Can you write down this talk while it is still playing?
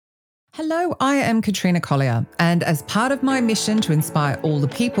Hello, I am Katrina Collier, and as part of my mission to inspire all the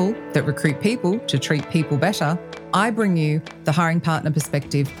people that recruit people to treat people better, I bring you the Hiring Partner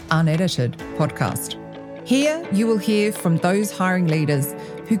Perspective Unedited podcast. Here, you will hear from those hiring leaders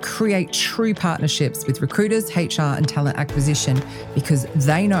who create true partnerships with recruiters, HR, and talent acquisition because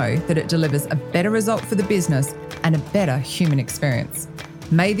they know that it delivers a better result for the business and a better human experience.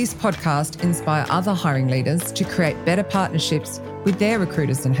 May this podcast inspire other hiring leaders to create better partnerships with their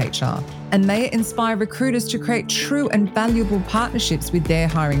recruiters and HR. And may it inspire recruiters to create true and valuable partnerships with their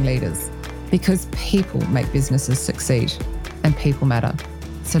hiring leaders. Because people make businesses succeed and people matter.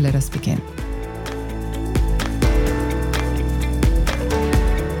 So let us begin.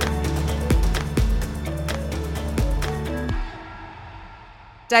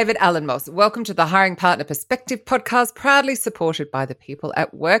 David Allenmoss, welcome to the Hiring Partner Perspective podcast, proudly supported by the people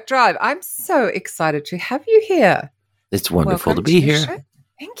at WorkDrive. I'm so excited to have you here. It's wonderful to be here.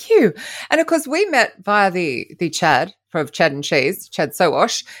 Thank you. And of course, we met via the Chad from Chad and Cheese, Chad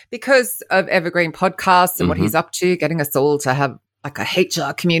Sowash, because of Evergreen Podcasts and what he's up to, getting us all to have like a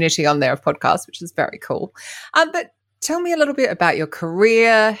HR community on there of podcasts, which is very cool. But tell me a little bit about your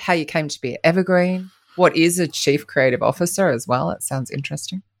career, how you came to be at Evergreen. What is a chief creative officer as well? It sounds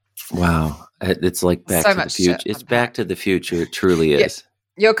interesting. Wow. It's like Back to the Future. It's Back to the Future. It truly is.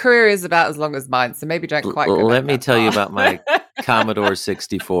 Your career is about as long as mine, so maybe don't quite go Let me tell you about my Commodore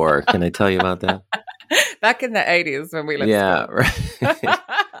 64. Can I tell you about that? Back in the 80s when we lived. Yeah, right.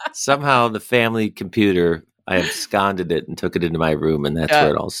 Somehow the family computer, I absconded it and took it into my room, and that's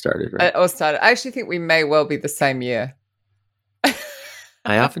where it all started. Right? It all started. I actually think we may well be the same year.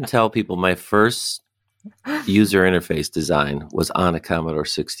 I often tell people my first user interface design was on a Commodore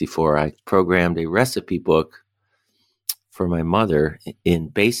 64. I programmed a recipe book for my mother in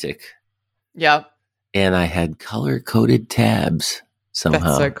BASIC. Yeah. And I had color-coded tabs somehow.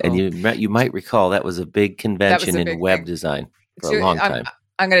 That's so cool. And you might recall that was a big convention in web design for a long time.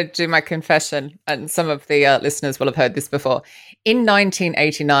 I'm going to do my confession, and some of the listeners will have heard this before. In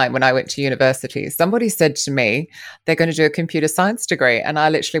 1989, when I went to university, somebody said to me, they're going to do a computer science degree. And I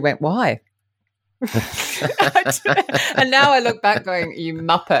literally went, why? And now I look back going, you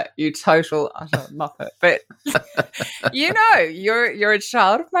muppet, you total utter muppet. But you know, you're a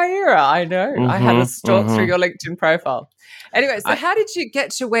child of my era. I know. I had a stalk through your LinkedIn profile. Anyway, so how did you get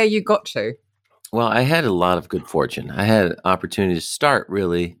to where you got to? Well, I had a lot of good fortune. I had an opportunity to start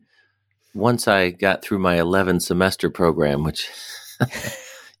really once I got through my 11-semester program, which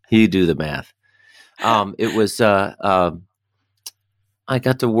you do the math. It was I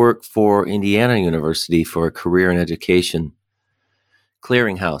got to work for Indiana University for a career and education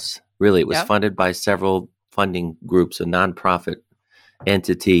clearinghouse. Really, it was funded by several funding groups, a nonprofit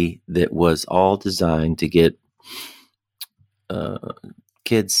entity that was all designed to get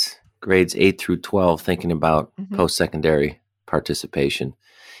kids grades 8 through 12 thinking about post-secondary participation.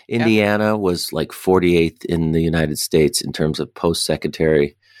 Indiana was like 48th in the United States in terms of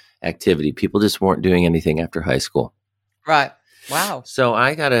post-secondary activity. People just weren't doing anything after high school. Right. Wow. So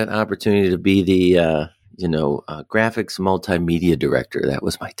I got an opportunity to be the, graphics multimedia director. That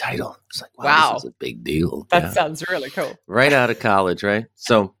was my title. It's like, wow, this is a big deal. That sounds really cool. Right out of college, right?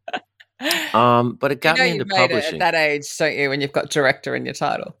 So, but it got me into publishing. It at that age, don't you, when you've got director in your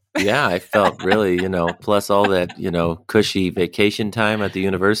title? Yeah, I felt really, plus all that, cushy vacation time at the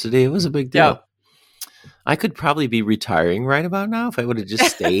university. It was a big deal. Yeah. I could probably be retiring right about now if I would have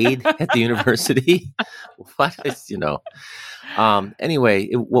just stayed at the university. Anyway,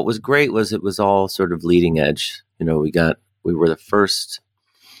 what was great was it was all sort of leading edge. We were the first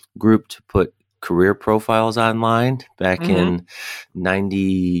group to put career profiles online back in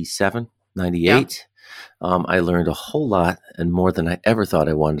 97, 98. I learned a whole lot and more than I ever thought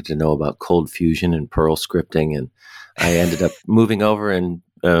I wanted to know about Cold Fusion and Perl scripting. And I ended up moving over and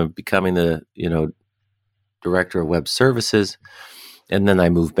becoming the, director of web services. And then I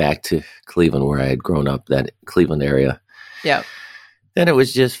moved back to Cleveland where I had grown up, that Cleveland area. Yeah. Then it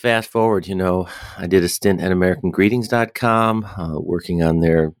was just fast forward, I did a stint at AmericanGreetings.com, working on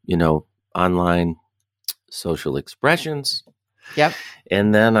their, online social expressions. Yep.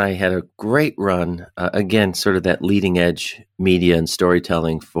 And then I had a great run, again, sort of that leading edge media and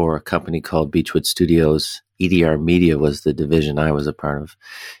storytelling for a company called Beechwood Studios. EDR Media was the division I was a part of.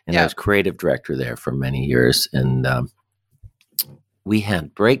 And I was creative director there for many years. And we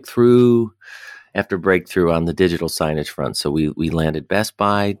had breakthrough after breakthrough on the digital signage front. So we landed Best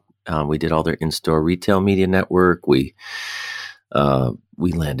Buy. We did all their in-store retail media network. We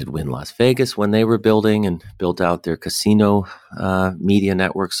landed Wynn Las Vegas when they were building and built out their casino media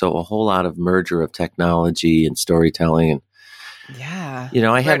network. So a whole lot of merger of technology and storytelling. And Yeah. I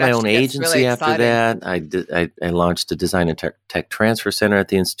Where had it my own actually gets really agency after exciting. that. I launched a design and tech transfer center at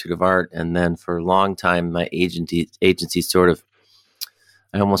the Institute of Art. And then for a long time, my agency sort of,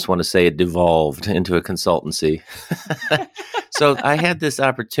 I almost want to say it devolved into a consultancy. So I had this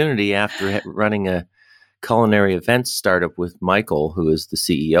opportunity after running a culinary events startup with Michael, who is the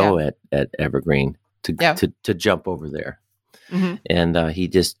CEO at Evergreen, to jump over there. Mm-hmm. And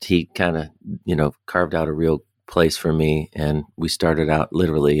he kind of, carved out a real place for me. And we started out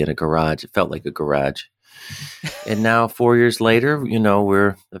literally in a garage. It felt like a garage. And now 4 years later,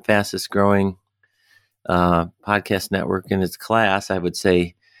 we're the fastest growing podcast network in its class. I would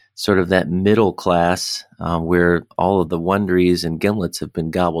say sort of that middle class where all of the Wonderies and Gimlets have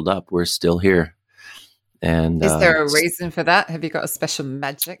been gobbled up. We're still here. And is there a reason for that? Have you got a special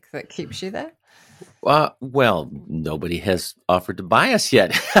magic that keeps you there? Well, nobody has offered to buy us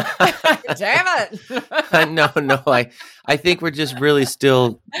yet. Damn it! No. I think we're just really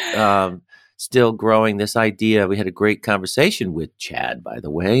still growing this idea. We had a great conversation with Chad, by the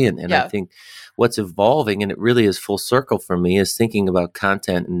way, and I think what's evolving, and it really is full circle for me, is thinking about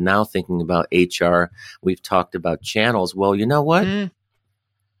content and now thinking about HR. We've talked about channels. Well, you know what?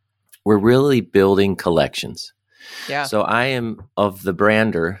 We're really building collections. Yeah. So I am of the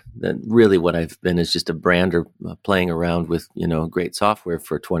brander. That really what I've been is just a brander playing around with, great software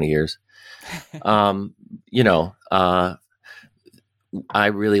for 20 years. I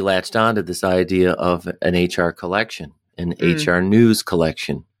really latched onto this idea of an HR collection, an HR news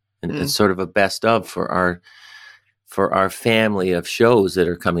collection, and it's sort of a best of for our family of shows that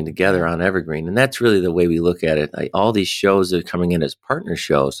are coming together on Evergreen. And that's really the way we look at it. All these shows are coming in as partner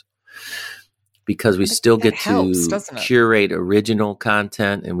shows, because we still get to curate original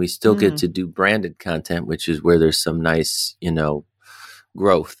content, and we still get to do branded content, which is where there's some nice,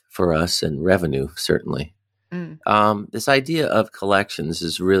 growth for us and revenue, certainly. This idea of collections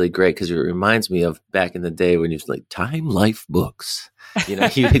is really great because it reminds me of back in the day when you was like Time Life books. You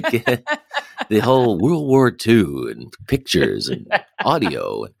would get the whole World War II and pictures and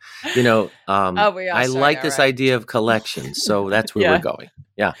audio. I like this idea of collections, so that's where we're going.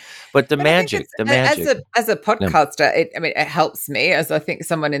 Yeah, but the magic. As a podcaster, it helps me. As I think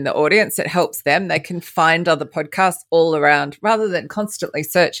someone in the audience, it helps them. They can find other podcasts all around rather than constantly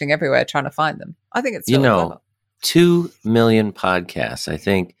searching everywhere trying to find them. I think it's really clever. 2 million podcasts. I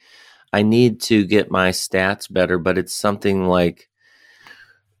think I need to get my stats better, but it's something like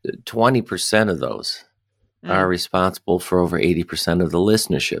 20% of those are responsible for over 80% of the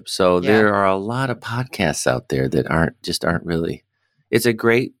listenership. So there are a lot of podcasts out there that aren't really. It's a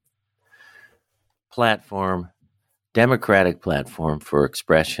great platform, democratic platform for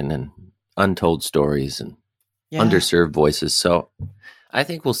expression and untold stories and underserved voices. So I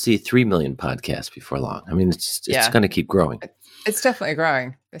think we'll see 3 million podcasts before long. I mean, it's going to keep growing. It's definitely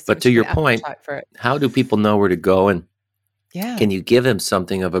growing. But to your point, how do people know where to go? And can you give them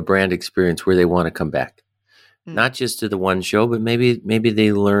something of a brand experience where they want to come back? Not just to the one show, but maybe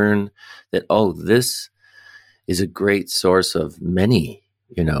they learn that, this is a great source of many,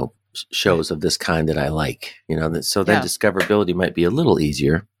 shows of this kind that I like. So then discoverability might be a little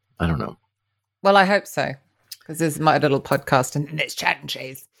easier. I don't know. Well, I hope so. Because this is my little podcast and it's Chad and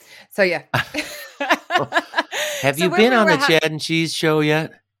Cheese. So, yeah. Have you been on the Chad and Cheese show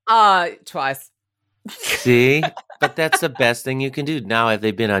yet? Twice. See? But that's the best thing you can do. Now, have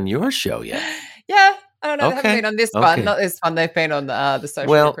they been on your show yet? Yeah. I don't know. They haven't been on this one. Not this one. They've been on the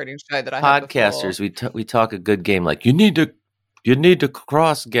social recruiting show that I had before. Podcasters, we talk a good game. Like, you need to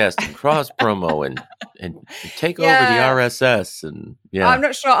cross guest and cross promo and take over the RSS and I'm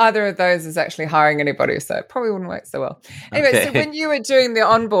not sure either of those is actually hiring anybody, so it probably wouldn't work so well. Anyway, so when you were doing the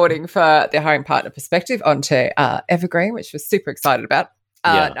onboarding for the hiring partner perspective onto Evergreen, which was super excited about,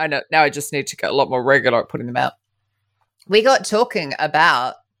 I know now I just need to get a lot more regular at putting them out. We got talking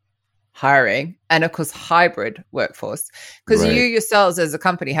about hiring and of course hybrid workforce because you yourselves as a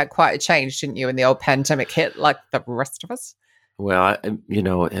company had quite a change, didn't you, when the old pandemic hit like the rest of us? Well,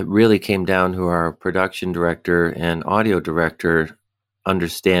 it really came down to our production director and audio director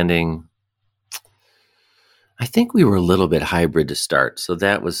understanding. I think we were a little bit hybrid to start, so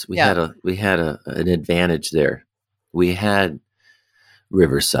that was we had an advantage there. We had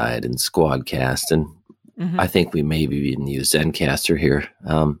Riverside and Squadcast, and I think we maybe even used Zencaster here.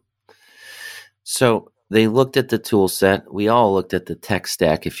 So they looked at the tool set. We all looked at the tech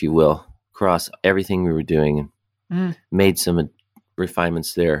stack, if you will, across everything we were doing and made some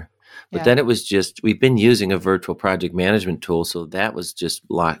refinements there. But then it was just, we've been using a virtual project management tool. So that was just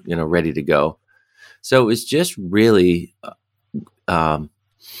locked, ready to go. So it was just really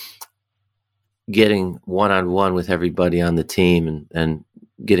getting one-on-one with everybody on the team and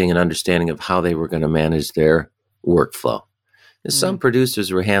getting an understanding of how they were going to manage their workflow. And some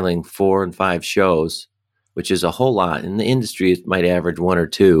producers were handling 4 and 5 shows, which is a whole lot. In the industry, it might average 1 or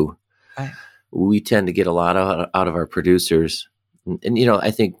 2. Right. We tend to get a lot out of our producers. And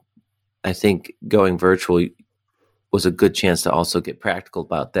I think going virtual was a good chance to also get practical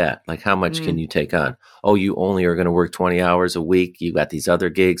about that. Like, how much can you take on? Oh, you only are going to work 20 hours a week. You got these other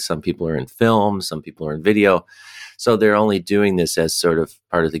gigs. Some people are in film, some people are in video. So they're only doing this as sort of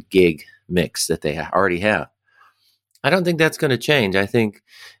part of the gig mix that they already have. I don't think that's going to change. I think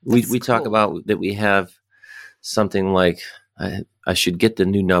we talk about that we have something like, I should get the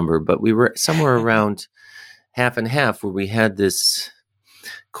new number, but we were somewhere around half and half, where we had this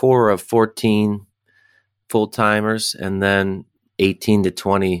core of 14 full-timers and then 18 to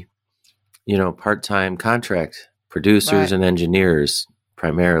 20, part-time contract producers and engineers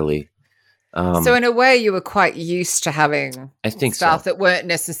primarily. So in a way, you were quite used to having staff that weren't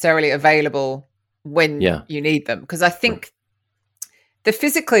necessarily available when you need them. Because I think the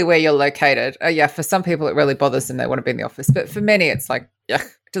physically where you're located, for some people it really bothers them. They want to be in the office. But for many, it's like, it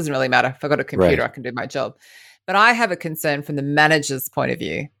doesn't really matter. If I've got a computer, I can do my job. But I have a concern from the manager's point of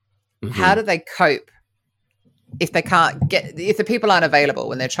view. How do they cope if the people aren't available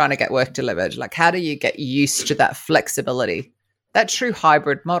when they're trying to get work delivered? Like, how do you get used to that flexibility, that true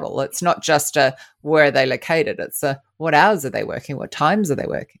hybrid model? It's not just where are they located. It's what hours are they working? What times are they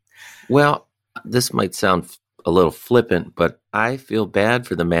working? Well, this might sound a little flippant, but I feel bad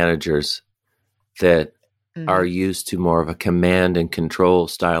for the managers that are used to more of a command and control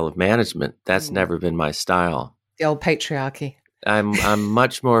style of management. That's never been my style. The old patriarchy. I'm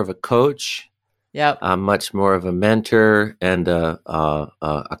much more of a coach. Yep. I'm much more of a mentor and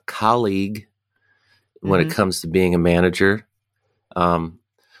a colleague when it comes to being a manager.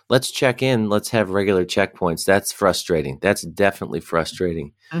 Let's check in. Let's have regular checkpoints. That's frustrating. That's definitely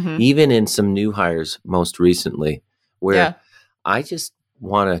frustrating. Even in some new hires most recently, where I just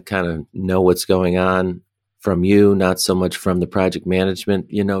want to kind of know what's going on from you, not so much from the project management,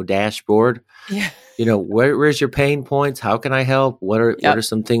 dashboard. Yeah. Where's your pain points? How can I help? What are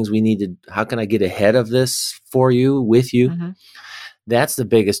some things we need to, how can I get ahead of this for you, with you? That's the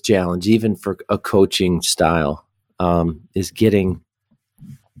biggest challenge, even for a coaching style, is keeping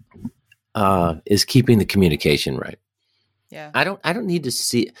the communication right. Yeah. I don't need to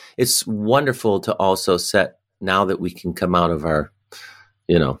see, it's wonderful to also set, now that we can come out of our,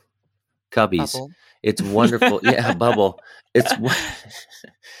 cubbies. Bubble. It's wonderful. Bubble. It's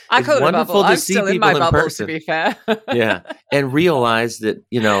I call it a bubble. I'm see still in people my in bubble, person. to be fair. And realize that,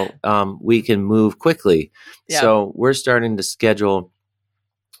 we can move quickly. Yeah. So we're starting to schedule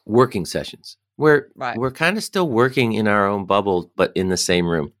working sessions. We're kind of still working in our own bubble, but in the same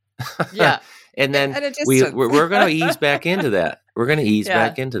room. Yeah. And then we're going to ease back into that. We're going to ease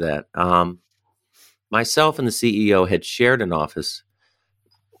back into that. Myself and the CEO had shared an office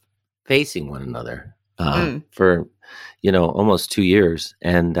facing one another for, almost 2 years.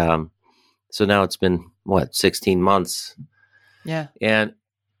 And so now it's been, 16 months. Yeah. And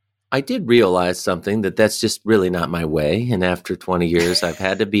I did realize something, that's just really not my way. And after 20 years, I've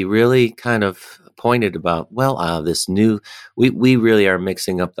had to be really kind of pointed about, this new, we really are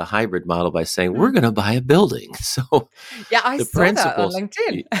mixing up the hybrid model by saying we're going to buy a building. So I saw that on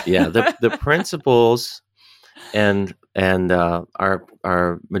LinkedIn. The principals and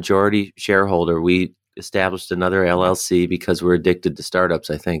our majority shareholder, we established another LLC because we're addicted to startups,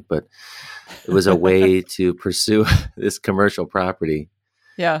 I think, but it was a way to pursue this commercial property.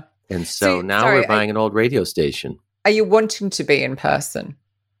 Yeah. And so we're buying an old radio station. Are you wanting to be in person?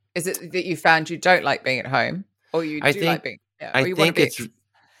 Is it that you found you don't like being at home, or like being? Yeah, I think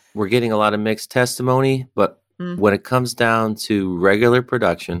we're getting a lot of mixed testimony, but when it comes down to regular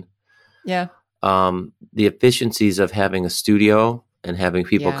production, the efficiencies of having a studio and having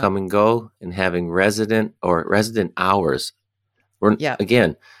people come and go and having resident hours.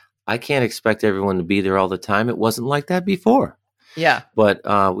 Again, I can't expect everyone to be there all the time. It wasn't like that before. Yeah. But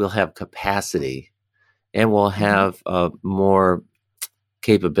we'll have capacity and we'll have more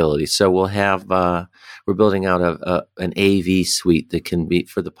capability. So we'll have, we're building out an AV suite that can be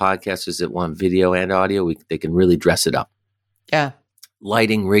for the podcasters that want video and audio. They can really dress it up. Yeah.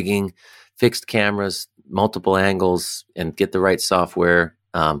 Lighting, rigging, fixed cameras, multiple angles, and get the right software.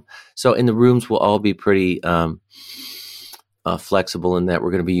 So in the rooms will all be pretty flexible in that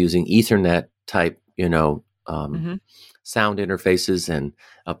we're going to be using Ethernet type, sound interfaces and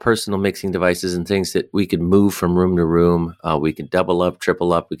personal mixing devices and things that we can move from room to room. We can double up,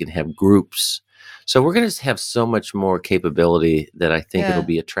 triple up. We can have groups. So we're going to have so much more capability that I think it'll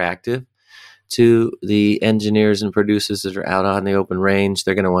be attractive to the engineers and producers that are out on the open range,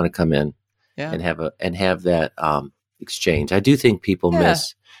 they're going to want to come in Yeah. and have that exchange. I do think people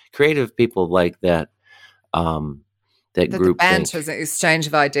miss creative people like that. That group the banter, the exchange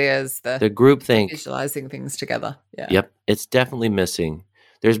of ideas, the group think, visualizing things together. Yeah. Yep, it's definitely missing.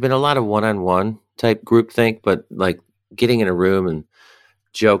 There's been a lot of one-on-one type group think, but like getting in a room and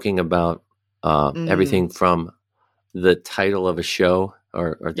joking about everything from the title of a show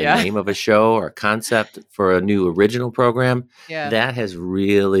or the name of a show or concept for a new original program. Yeah.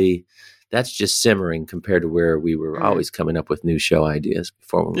 That's just simmering compared to where we were always coming up with new show ideas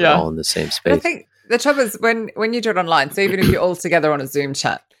before we were all in the same space. I think the trouble is when you do it online, so even if you're all together on a Zoom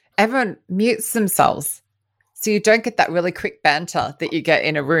chat, everyone mutes themselves. So you don't get that really quick banter that you get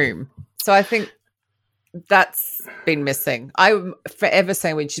in a room. So I think that's been missing. I'm forever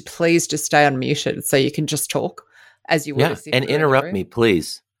saying, would you please just stay unmuted so you can just talk as you would. And interrupt me,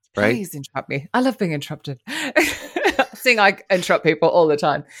 please. Right? Please interrupt me. I love being interrupted. Seeing I interrupt people all the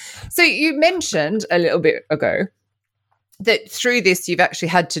time. So you mentioned a little bit ago that through this you've actually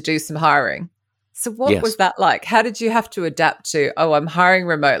had to do some hiring. So what was that like? How did you have to adapt to, I'm hiring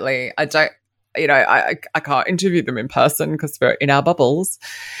remotely. I don't, I can't interview them in person because we're in our bubbles.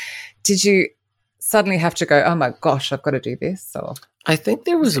 Did you suddenly have to go, oh my gosh, I've got to do this? Or I think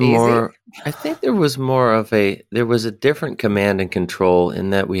there was more there was a different command and control in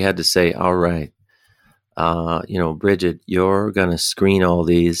that we had to say, all right, Bridget, you're going to screen all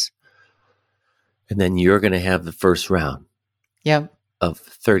these and then you're going to have the first round. Yeah. Of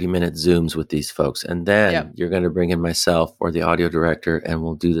 30-minute Zooms with these folks. And then you're going to bring in myself or the audio director and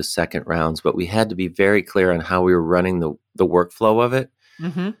we'll do the second rounds. But we had to be very clear on how we were running the workflow of it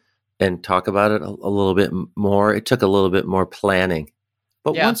and talk about it a little bit more. It took a little bit more planning.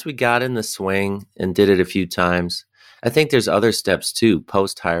 But once we got in the swing and did it a few times, I think there's other steps too,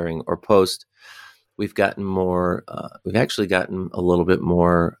 post-hiring or post. We've gotten more, we've actually gotten a little bit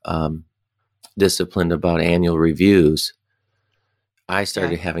more disciplined about annual reviews. I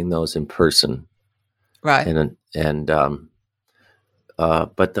started having those in person, right?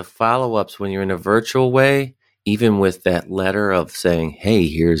 But the follow-ups when you're in a virtual way, even with that letter of saying, "Hey,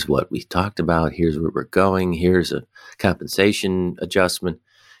 here's what we talked about. Here's where we're going. Here's a compensation adjustment,"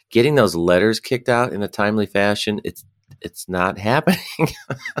 getting those letters kicked out in a timely fashion, it's not happening.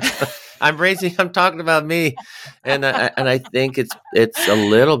 I'm talking about me, and I think it's a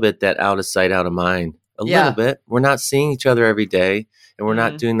little bit that out of sight, out of mind. A little bit. We're not seeing each other every day. And we're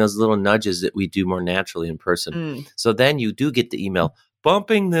not doing those little nudges that we do more naturally in person. So then you do get the email,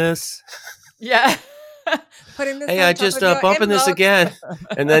 bumping this. Yeah. Putting this hey, I just bumping this again.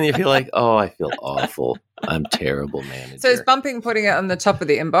 And then you feel like, oh, I feel awful. I'm terrible manager. So is bumping putting it on the top of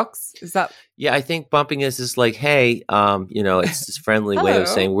the inbox? Is that? Yeah, I think bumping is like, hey, it's this friendly way of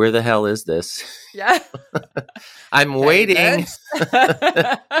saying, where the hell is this? Yeah. I'm waiting.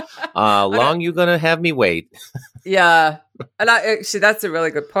 Long you going to have me wait? Yeah. And actually, that's a really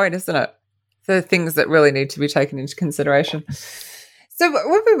good point, isn't it? The things that really need to be taken into consideration. So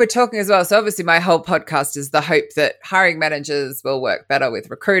what we were talking as well, so obviously my whole podcast is the hope that hiring managers will work better with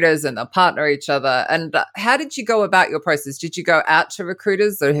recruiters and they'll partner each other. And how did you go about your process? Did you go out to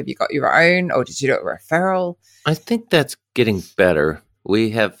recruiters or have you got your own or did you do a referral? I think that's getting better.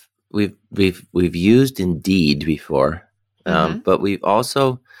 We've used Indeed before, but we've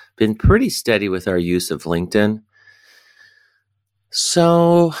also been pretty steady with our use of LinkedIn.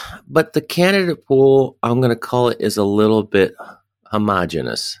 So, but the candidate pool, I'm going to call it, is a little bit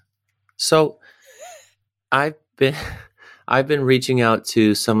homogenous. So I've been reaching out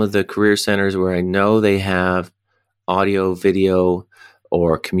to some of the career centers where I know they have audio, video,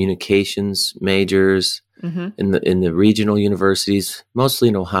 or communications majors in the regional universities, mostly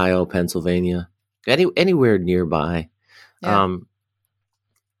in Ohio, Pennsylvania, anywhere nearby. Yeah.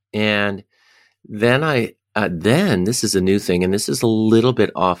 And then then this is a new thing, and this is a little bit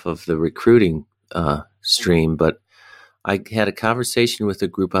off of the recruiting stream, but I had a conversation with a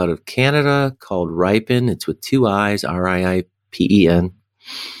group out of Canada called Ripen. It's with 2 I's, RIIPEN.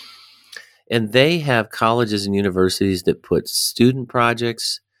 And they have colleges and universities that put student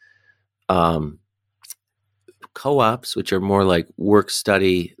projects, co-ops, which are more like work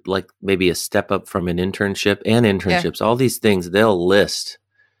study, like maybe a step up from an internship and internships, all these things they'll list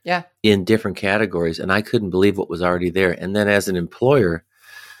in different categories. And I couldn't believe what was already there. And then as an employer,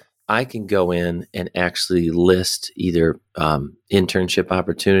 I can go in and actually list either internship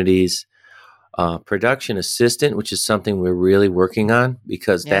opportunities, production assistant, which is something we're really working on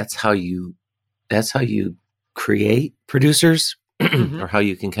because that's how you create producers or how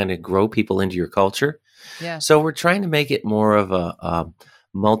you can kind of grow people into your culture. Yeah. So we're trying to make it more of a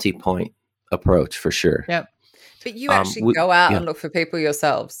multi-point approach for sure. Yep. But you actually go out and look for people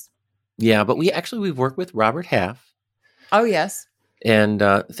yourselves. Yeah, but we've worked with Robert Half. Oh, yes. And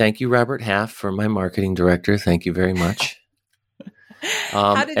thank you, Robert Half, for my marketing director. Thank you very much.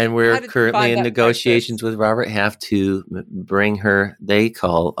 And we're currently in negotiations with Robert Half to bring her. They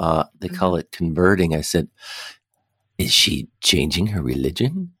call it converting. I said, is she changing her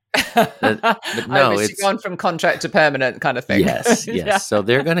religion? But no, it's gone from contract to permanent kind of thing. Yes. Yeah. So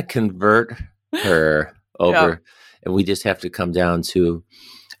they're going to convert her over, and we just have to come down to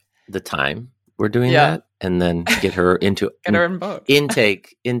the time we're doing that, and then get her into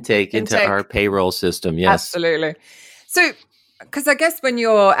intake into our payroll system. Yes, absolutely. So, because I guess when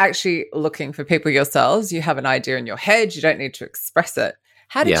you're actually looking for people yourselves, you have an idea in your head. You don't need to express it.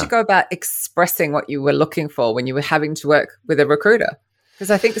 How did you go about expressing what you were looking for when you were having to work with a recruiter? Because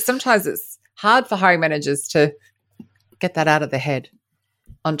I think sometimes it's hard for hiring managers to get that out of their head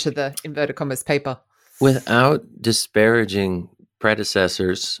onto the inverted commas paper. Without disparaging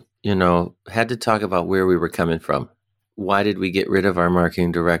predecessors, had to talk about where we were coming from. Why did we get rid of our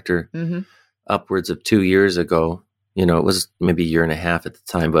marketing director upwards of 2 years ago? It was maybe a year and a half at the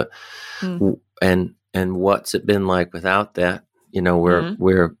time, but and what's it been like without that?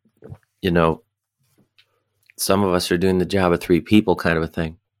 We're some of us are doing the job of 3 people kind of a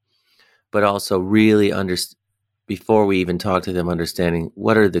thing, but also really before we even talk to them, understanding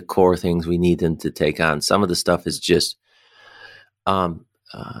what are the core things we need them to take on. Some of the stuff is just,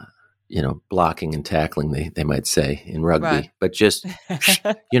 blocking and tackling, they might say in rugby, but just,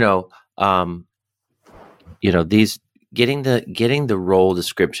 these getting the role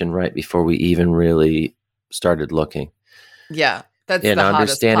description right before we even really started looking. Yeah. That's and the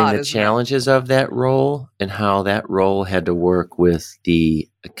understanding part, the challenges of that role and how that role had to work with the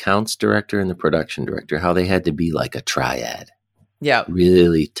accounts director and the production director, how they had to be like a triad. Yeah.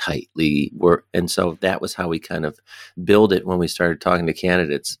 Really tightly work. And so that was how we kind of build it when we started talking to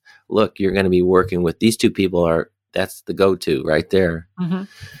candidates. Look, you're going to be working with these 2 people that's the go-to right there. Mm-hmm.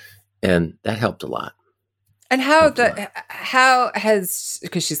 And that helped a lot. And how has,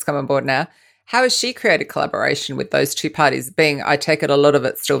 because she's come on board now, how has she created collaboration with those 2 parties, being, I take it, a lot of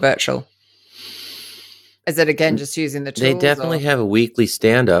it's still virtual? Is it, again, just using the tools? They definitely have a weekly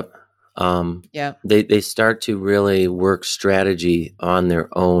stand-up. They start to really work strategy on their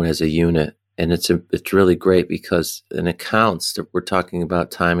own as a unit. And it's really great because in accounts, we're talking about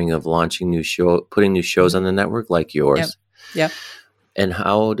timing of launching putting new shows on the network like yours. Yeah. And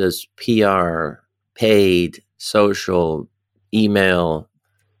how does PR, paid, social, email,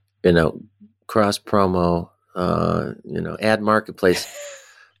 cross promo, ad marketplace,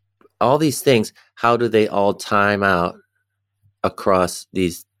 all these things, how do they all time out across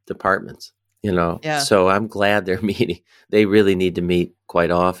these departments? So I'm glad they're meeting. They really need to meet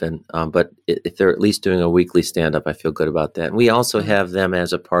quite often. But if they're at least doing a weekly stand-up, I feel good about that. And we also have them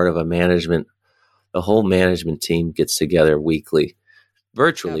as a part of the whole management team gets together weekly,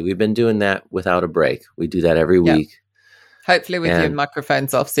 virtually. Yep. We've been doing that without a break. We do that every week. Hopefully with your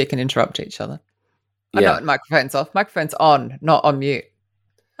microphones off so you can interrupt each other. Not microphones off, microphones on, not on mute.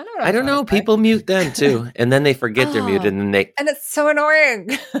 I don't know. People mute them too. And then they forget they're muted and it's so annoying.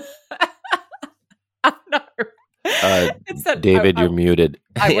 I know. David, you're muted.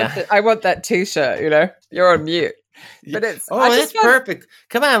 I want that t-shirt, you're on mute. But that's perfect.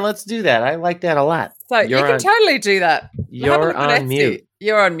 Come on, let's do that. I like that a lot. So you can totally do that. You're on mute.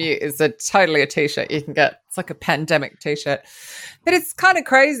 You're on mute is totally a t-shirt you can get. It's like a pandemic t-shirt. But it's kind of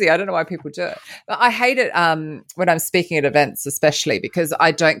crazy. I don't know why people do it. But I hate it when I'm speaking at events, especially because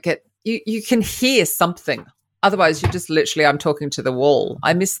I don't get you can hear something. Otherwise, you're just literally, I'm talking to the wall.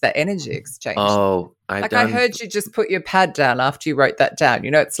 I miss that energy exchange. Oh, I heard you just put your pad down after you wrote that down.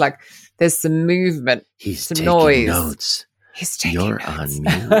 It's like there's some movement, some taking noise. Notes. He's taking You're notes. On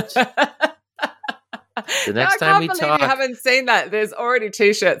mute. The next time we talk, you haven't seen that. There's already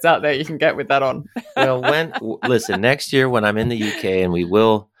t-shirts out there you can get with that on. Well, listen, next year when I'm in the UK and we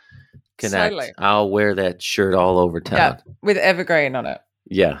will connect, totally. I'll wear that shirt all over town. Yeah, with evergreen on it.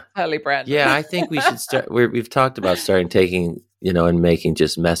 Yeah. Totally branded. Yeah, I think we should start. We've talked about taking, and making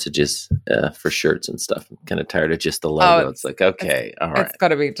just messages for shirts and stuff. I'm kind of tired of just the logo. It's like, okay, all right. It's got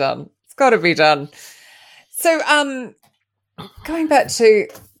to be done. It's got to be done. So, going back to,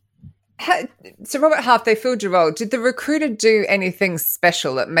 so Robert Half, they filled your role. Did the recruiter do anything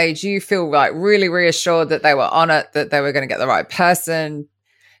special that made you feel like really reassured that they were on it, that they were going to get the right person?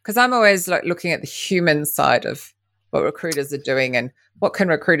 Because I'm always like looking at the human side of what recruiters are doing and what can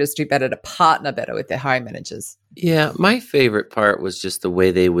recruiters do better to partner better with their hiring managers? Yeah, my favorite part was just the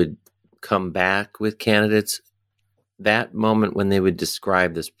way they would come back with candidates. That moment when they would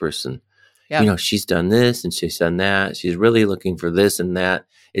describe this person, Yeah. You know, she's done this and she's done that. She's really looking for this and that.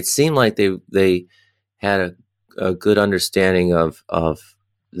 It seemed like they had a good understanding of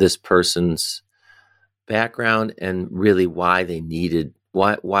this person's background and really why they needed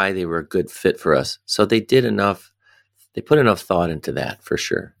why they were a good fit for us. So they put enough thought into that for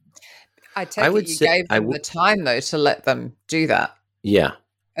sure. I take it you gave them the time though to let them do that. Yeah.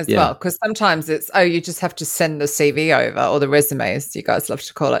 As well, because sometimes it's, you just have to send the CV over, or the resume, as you guys love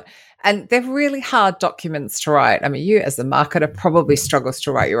to call it. And they're really hard documents to write. I mean, you as a marketer probably struggles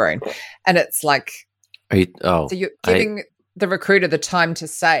to write your own. And it's like, so you're giving the recruiter the time to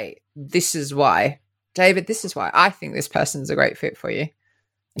say, this is why, David, this is why I think this person's a great fit for you.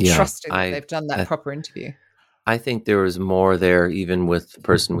 And trusting that they've done that proper interview. I think there was more there even with the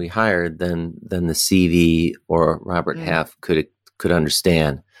person we hired than the CV or Robert Half could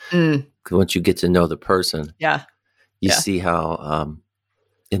understand. Once you get to know the person, you see how,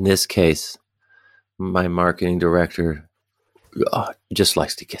 in this case, my marketing director just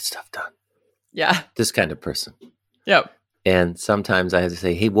likes to get stuff done. Yeah. This kind of person. Yep. And sometimes I have to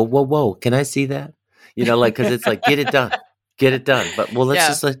say, hey, whoa, can I see that? You know, like, because it's like, get it done. But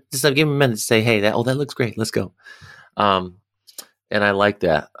let's just give him a minute to say, hey, that looks great. Let's go. And I like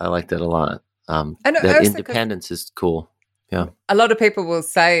that. I like that a lot. That independence is cool. Yeah. A lot of people will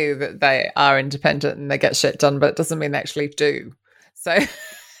say that they are independent and they get shit done, but it doesn't mean they actually do. So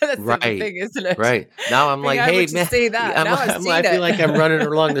that's the thing, isn't it? Right. Now I'm like, hey, man. See that. I feel like I'm running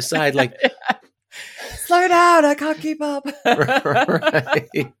along the side like, slow down. I can't keep up. Right.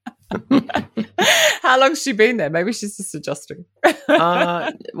 How long's she been there? Maybe she's just adjusting.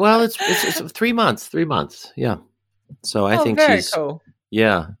 Well, it's 3 months. 3 months. Yeah. So I think she's cool.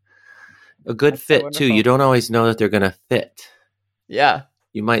 Yeah. A good fit so too. You don't always know that they're going to fit. Yeah.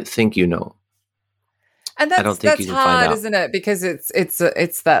 You might think you know. And that's hard, isn't it? Because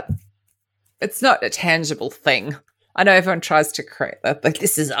it's not a tangible thing. I know everyone tries to create that, like,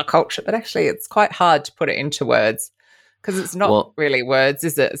 this is our culture, but actually it's quite hard to put it into words because it's not really words,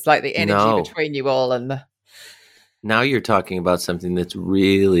 is it? It's like the energy between you all and the. Now you're talking about something that's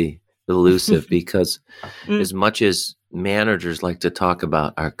really elusive because as much as managers like to talk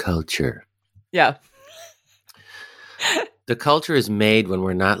about our culture. Yeah. The culture is made when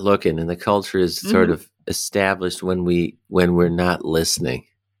we're not looking, and the culture is sort of established when we're not listening.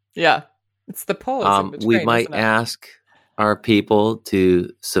 Yeah. It's the pause in between, we might ask our people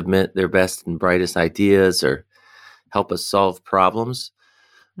to submit their best and brightest ideas or help us solve problems,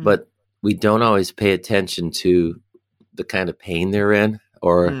 but we don't always pay attention to the kind of pain they're in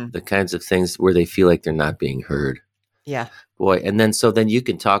or the kinds of things where they feel like they're not being heard. Yeah. Boy, and then you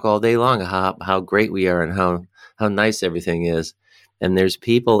can talk all day long how great we are and how nice everything is. And there's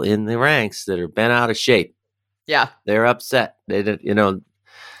people in the ranks that are bent out of shape. Yeah. They're upset.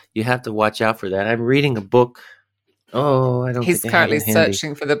 You have to watch out for that. I'm reading a book. Oh, I don't He's currently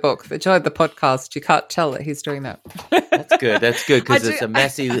searching for the book. If you enjoyed the podcast, you can't tell that he's doing that. That's good. That's good because it's a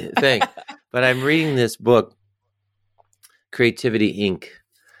messy thing. But I'm reading this book, Creativity Inc.,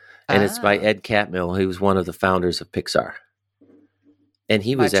 and it's by Ed Catmull, who was one of the founders of Pixar. And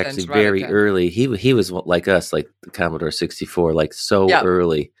he was actually very early. He was like us, like the Commodore 64, like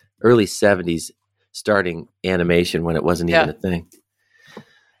early 70s, starting animation when it wasn't even a thing.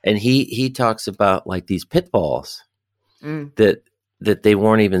 And he talks about like these pitfalls that they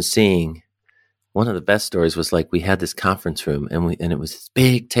weren't even seeing. One of the best stories was like we had this conference room and it was this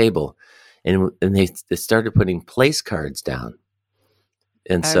big table, and they started putting place cards down.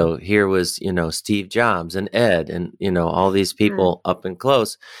 And so here was, Steve Jobs and Ed and, all these people up and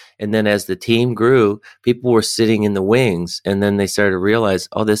close. And then as the team grew, people were sitting in the wings, and then they started to realize,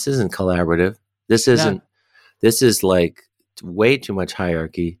 oh, this isn't collaborative. This is like way too much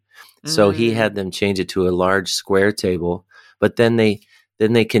hierarchy. So he had them change it to a large square table, but then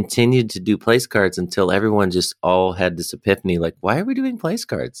they continued to do place cards until everyone just all had this epiphany, like, why are we doing place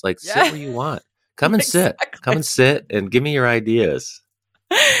cards? Like, sit where you want. Come and sit. Come and sit and give me your ideas.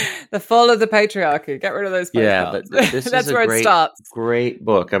 The fall of the patriarchy. Get rid of those place cards. But this That's is where it starts. Great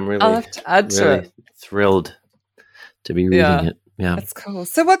book. I'm really, I'll have to add to it. Thrilled to be reading it. Yeah, that's cool.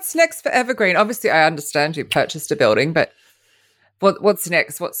 So what's next for Evergreen? Obviously, I understand you purchased a building, but what's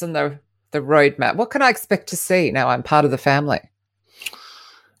next? What's in the roadmap? What can I expect to see now I'm part of the family?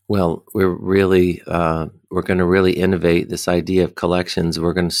 Well, we're going to really innovate this idea of collections.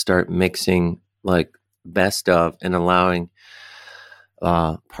 We're going to start mixing like best of and allowing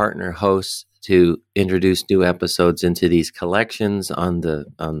partner hosts to introduce new episodes into these collections on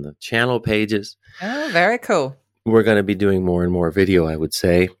the channel pages. Oh, very cool. We're going to be doing more and more video, I would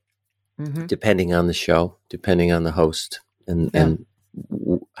say, depending on the show, depending on the host and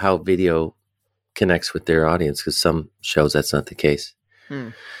how video connects with their audience, because some shows that's not the case.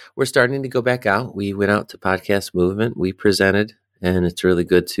 We're starting to go back out. We went out to Podcast Movement. We presented, and it's really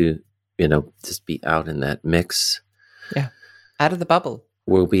good to, just be out in that mix. Yeah. Out of the bubble.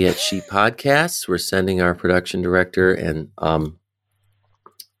 We'll be at She Podcasts. We're sending our production director and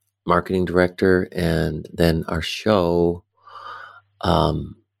marketing director, and then our show,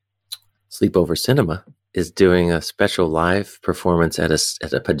 Sleepover Cinema, is doing a special live performance at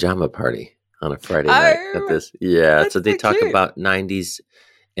a pajama party on a Friday night at this. Yeah, so they talk about 90s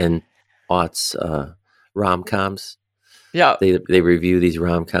and aughts rom-coms. Yeah. They review these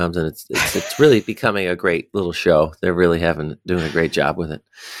rom-coms, and it's really becoming a great little show. They're really doing a great job with it.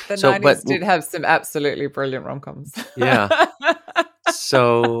 The 90s did have some absolutely brilliant rom-coms. Yeah.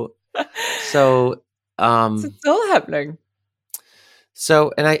 So it's all happening.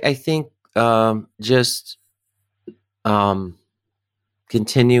 So, and I think just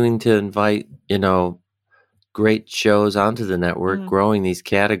continuing to invite, great shows onto the network, growing these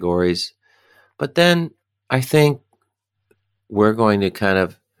categories. But then I think we're going to kind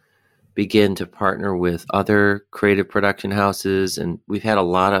of begin to partner with other creative production houses. And we've had a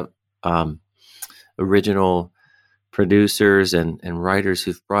lot of original producers and writers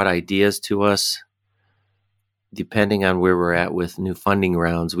who've brought ideas to us. Depending on where we're at with new funding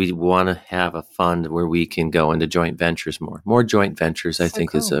rounds, we want to have a fund where we can go into joint ventures more. More joint ventures, I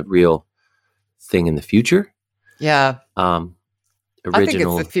think, is a real thing in the future. Yeah. I think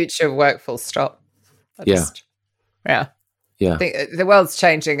it's the future of work, full stop. Yeah. I think the world's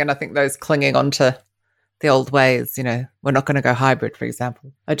changing, and I think those clinging onto the old ways, we're not going to go hybrid, for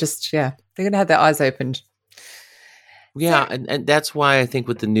example. They're going to have their eyes opened. Yeah, and that's why I think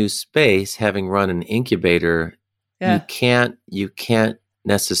with the new space, having run an incubator, you can't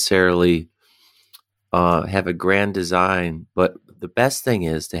necessarily have a grand design, but the best thing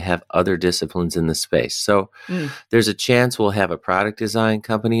is to have other disciplines in the space. So there's a chance we'll have a product design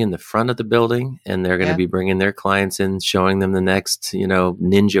company in the front of the building, and they're going to be bringing their clients in, showing them the next,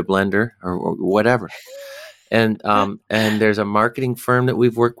 Ninja blender or whatever. And there's a marketing firm that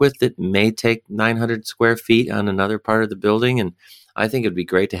we've worked with that may take 900 square feet on another part of the building. And I think it'd be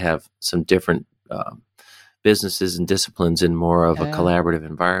great to have some different businesses and disciplines in more of a collaborative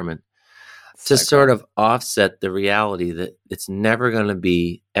environment to sort of offset the reality that it's never going to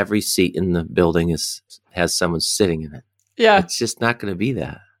be every seat in the building has someone sitting in it. Yeah. It's just not going to be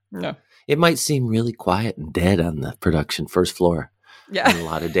that. No. It might seem really quiet and dead on the production first floor on a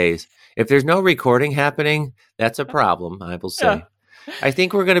lot of days. If there's no recording happening, that's a problem, I will say. Yeah. I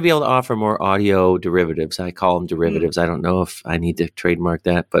think we're going to be able to offer more audio derivatives. I call them derivatives. I don't know if I need to trademark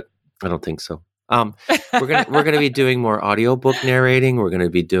that, but I don't think so. We're going to be doing more audiobook narrating. We're going to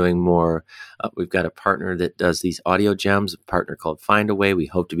be doing more. We've got a partner that does these audio gems, a partner called Findaway. We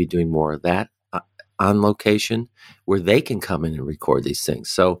hope to be doing more of that on location where they can come in and record these things.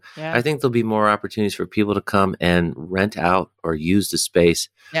 So I think there'll be more opportunities for people to come and rent out or use the space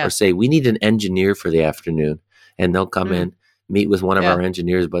or say, we need an engineer for the afternoon, and they'll come in, meet with one of our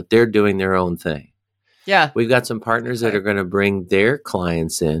engineers, but they're doing their own thing. Yeah. We've got some partners that are going to bring their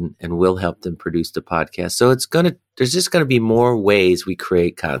clients in, and we'll help them produce the podcast. So there's just going to be more ways we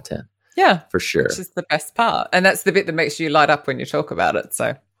create content. Yeah. For sure. Which is the best part. And that's the bit that makes you light up when you talk about it.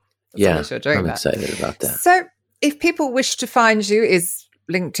 So I'm excited about that. So if people wish to find you, is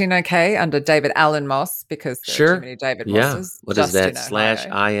LinkedIn okay under David Allen Moss? Because there are too many David Mosses. What is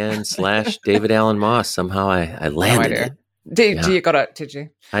that? / David Allen Moss. Somehow I landed it. Did you got it? Did you?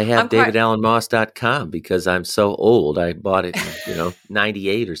 I have davidallenmoss.com because I'm so old. I bought it in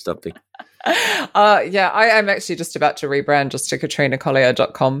 98 or something. I am actually just about to rebrand just to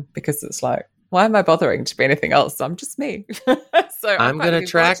katrinacollier.com because it's like, why am I bothering to be anything else? I'm just me. So I'm going to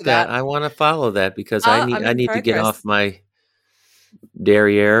track that. I want to follow that because I need to get off my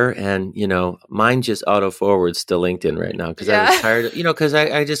derriere, and mine just auto forwards to LinkedIn right now because I was tired. Because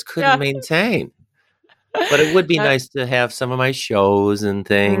I just couldn't maintain. But it would be nice to have some of my shows and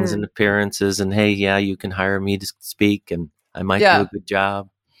things and appearances, and hey, you can hire me to speak, and I might do a good job.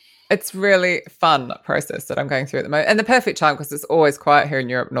 It's really fun process that I'm going through at the moment, and the perfect time because it's always quiet here in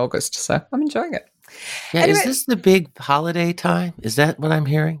Europe in August, so I'm enjoying it. Yeah, anyway, is this the big holiday time? Is that what I'm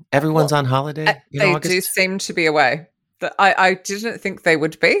hearing? Everyone's on holiday? They do seem to be away. I didn't think they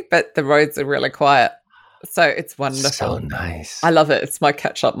would be, but the roads are really quiet, so it's wonderful. So nice. I love it. It's my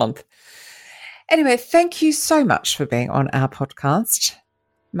catch-up month. Anyway, thank you so much for being on our podcast,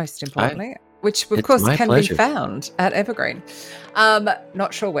 most importantly, which, of course, can be found at Evergreen.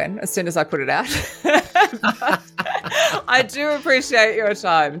 Not sure when, as soon as I put it out. I do appreciate your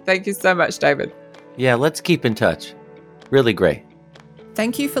time. Thank you so much, David. Yeah, let's keep in touch. Really great.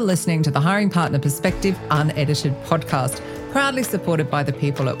 Thank you for listening to the Hiring Partner Perspective Unedited podcast, proudly supported by the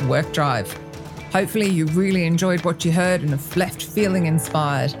people at WorkDrive. Hopefully you really enjoyed what you heard and have left feeling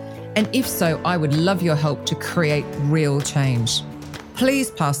inspired. And if so, I would love your help to create real change.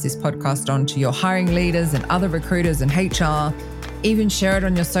 Please pass this podcast on to your hiring leaders and other recruiters and HR. Even share it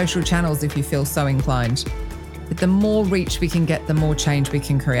on your social channels if you feel so inclined. But the more reach we can get, the more change we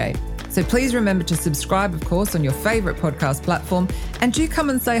can create. So please remember to subscribe, of course, on your favorite podcast platform. And do come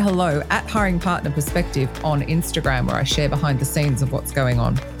and say hello at Hiring Partner Perspective on Instagram, where I share behind the scenes of what's going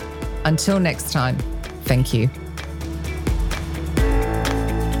on. Until next time, thank you.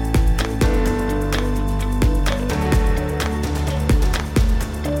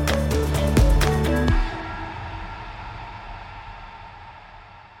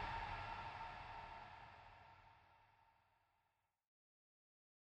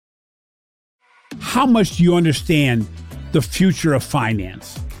 How much do you understand the future of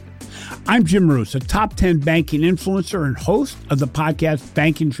finance? I'm Jim Marous, a top 10 banking influencer and host of the podcast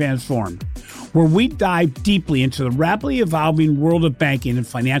Banking Transformed, where we dive deeply into the rapidly evolving world of banking and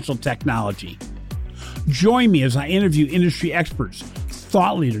financial technology. Join me as I interview industry experts,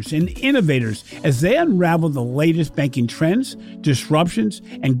 thought leaders, and innovators as they unravel the latest banking trends, disruptions,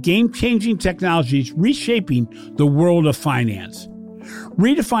 and game-changing technologies reshaping the world of finance.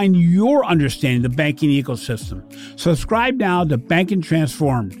 Redefine your understanding of the banking ecosystem. Subscribe now to Banking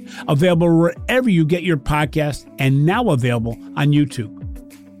Transformed, available wherever you get your podcast and now available on YouTube.